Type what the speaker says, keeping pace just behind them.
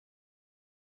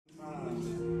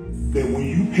that when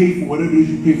you pay for whatever it is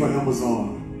you pay for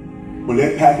Amazon, when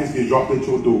that package gets dropped at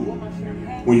your door,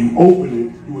 when you open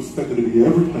it, you expect it to be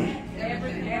everything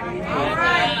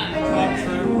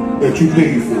that you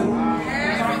paid for.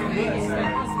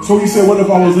 So he said, what if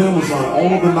I was Amazon? All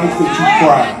the nights that you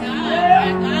cried,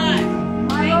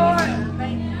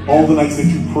 all the nights that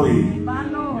you prayed,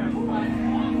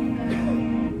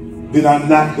 did I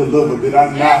not deliver? Did I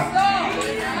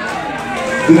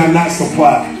not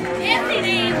supply? Yes, he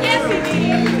did. Yes, he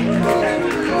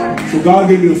did. So God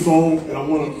gave me a song, and are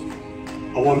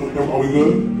we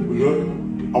good? We good?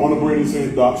 I want to bring this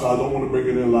in, Doc, so I don't want to bring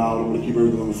it in loud. I want to keep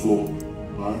everything on the floor.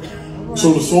 All right?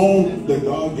 So the song that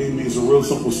God gave me is a real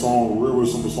simple song, a real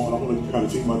simple song. I want to kind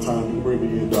of take my time and bring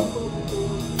it in, Doc.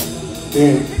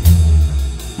 And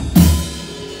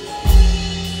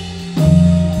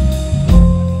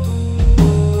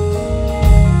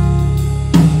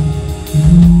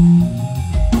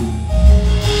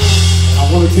I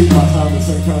want to take my time to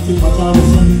sing. Can I take my time to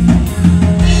sing?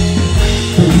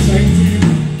 Can I sing to you?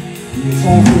 It's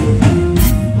all for you.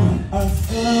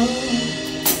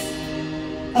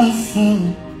 I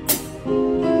found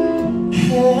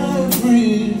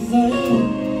everything,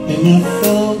 and I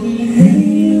found it in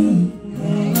you.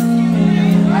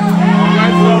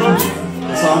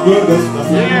 That sound good? That's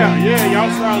Yeah,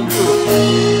 y'all sound good.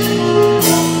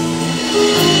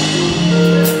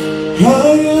 I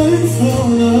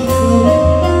found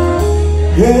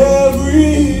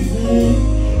everything,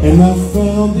 and I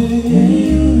found it in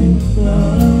you.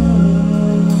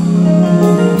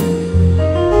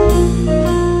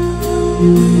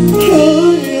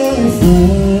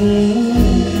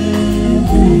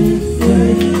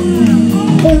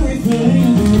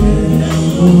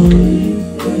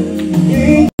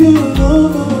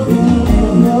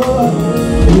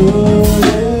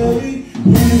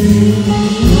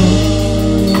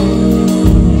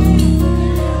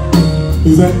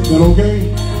 Is that okay?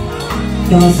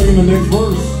 Can I sing the next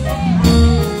verse?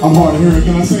 I'm hard of hearing.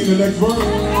 Can I sing the next verse?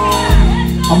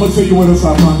 I'm going to tell you what else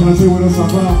I found. Can I tell you what else I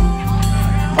found?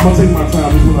 I'm going to take my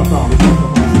time. This is what I found.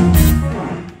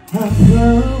 I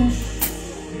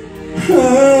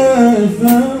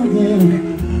found it.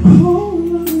 All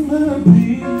of my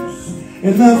peace.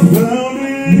 And I found it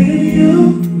in you.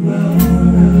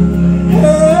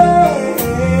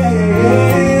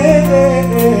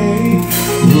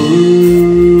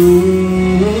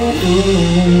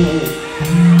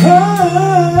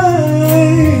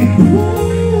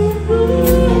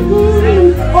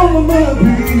 All of my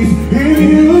peace in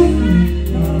you.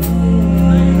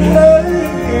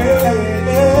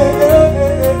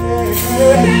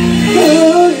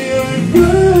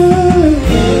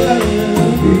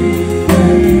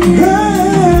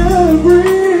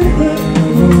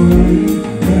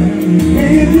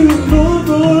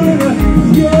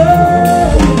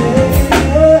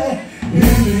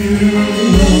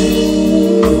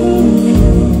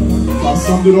 I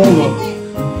summed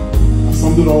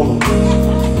it all up.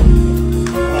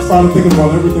 And I started thinking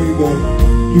about everything that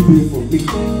you did for me.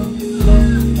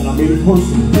 And I made it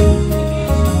personal.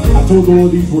 I told the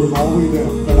Lord these words all the way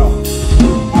down, cut out.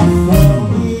 I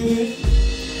found it.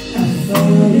 I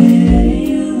found it in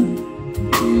you.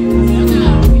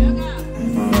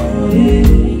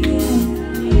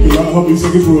 Can y'all help me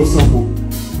sing? It's real simple.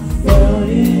 I found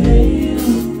it in you.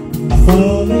 I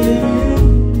found it in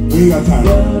you. We ain't got time.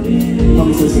 Let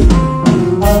me say it.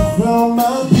 I found my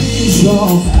peace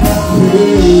on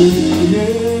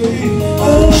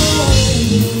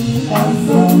I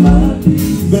found my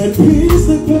peace. That peace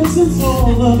that passes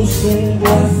all understanding. I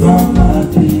found my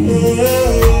peace.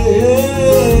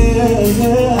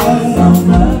 I found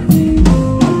my peace.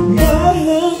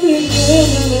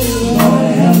 My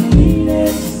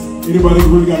happiness. Anybody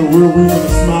really got a real reason to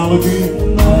smile again?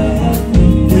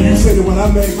 When you say that when I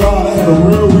met God, I had a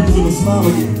real reason to smile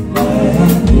again.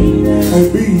 And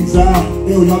bees,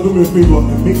 y'all do me a favor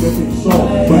and make that thing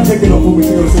soft. But take it up for me,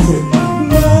 take it up and say,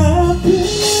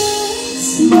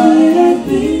 my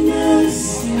happiness,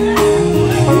 my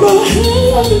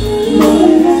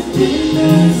happiness,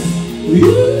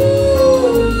 you,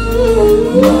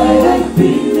 my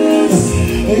happiness,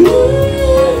 you, my happiness.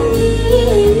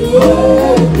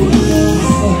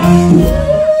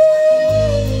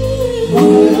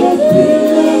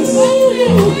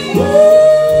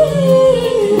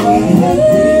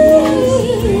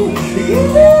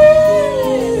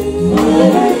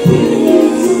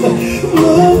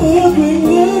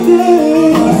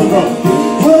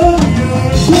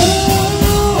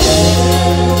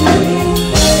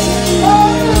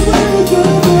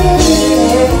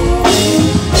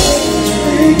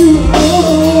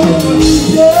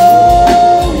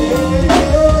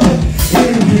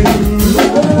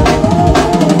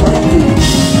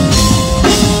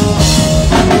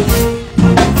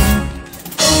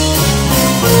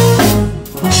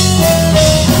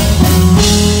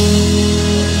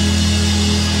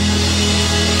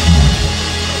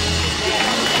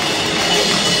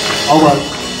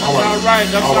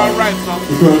 right. That's all right, son.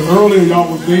 Because earlier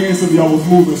y'all was dancing, y'all was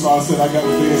moving, so I said I got to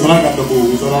dance and I got to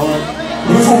move. Is that all right?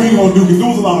 But that's what we gonna do. Because there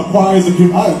was a lot of choirs that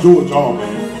came. I enjoyed y'all,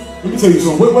 man. Let me tell you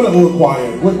something. Where the other choir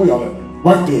at? Where y'all at?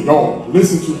 Right there, y'all.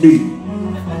 Listen to me.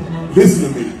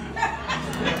 Listen to me.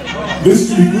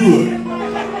 Listen to me good.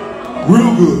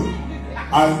 Real good.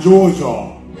 I enjoyed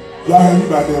y'all. Y'all had me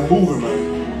back there moving,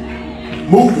 man.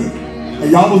 Moving.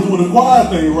 And y'all was doing the choir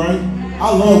thing, right?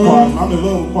 I love choirs. I'm in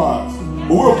love with choirs.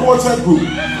 But we're a quartet group.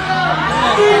 Amen,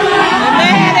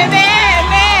 amen,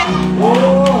 amen.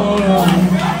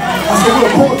 I said we're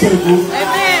a quartet group.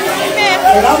 Amen, amen.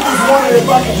 And I'm just wondering if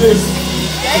I can just...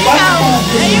 There you go.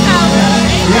 There you go.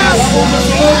 There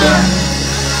you go.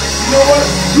 You know what?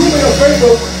 Do me a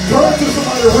favor. Turn to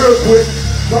somebody real quick.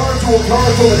 Turn to him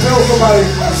and tell somebody,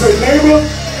 say, neighbor.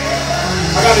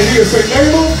 I got to hear, say,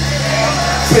 neighbor.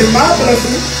 Say, my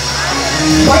blessing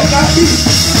might not be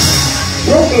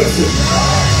your blessing.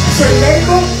 Say,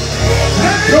 neighbor,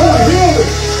 your healing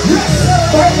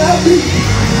might not be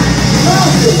my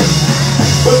healing.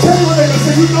 But tell your neighbor,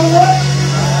 say, you know what?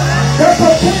 That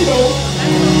potato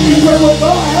is what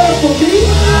God has for me.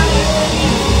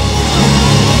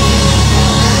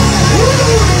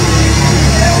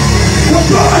 What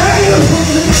God has for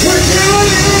me.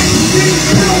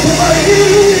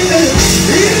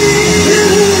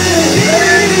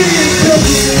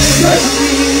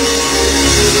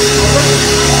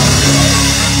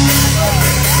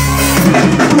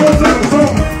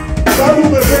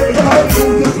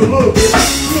 Just a little bit.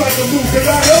 You like to move? Can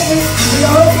y'all help me?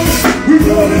 We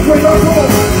doing this way, y'all come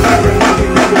on.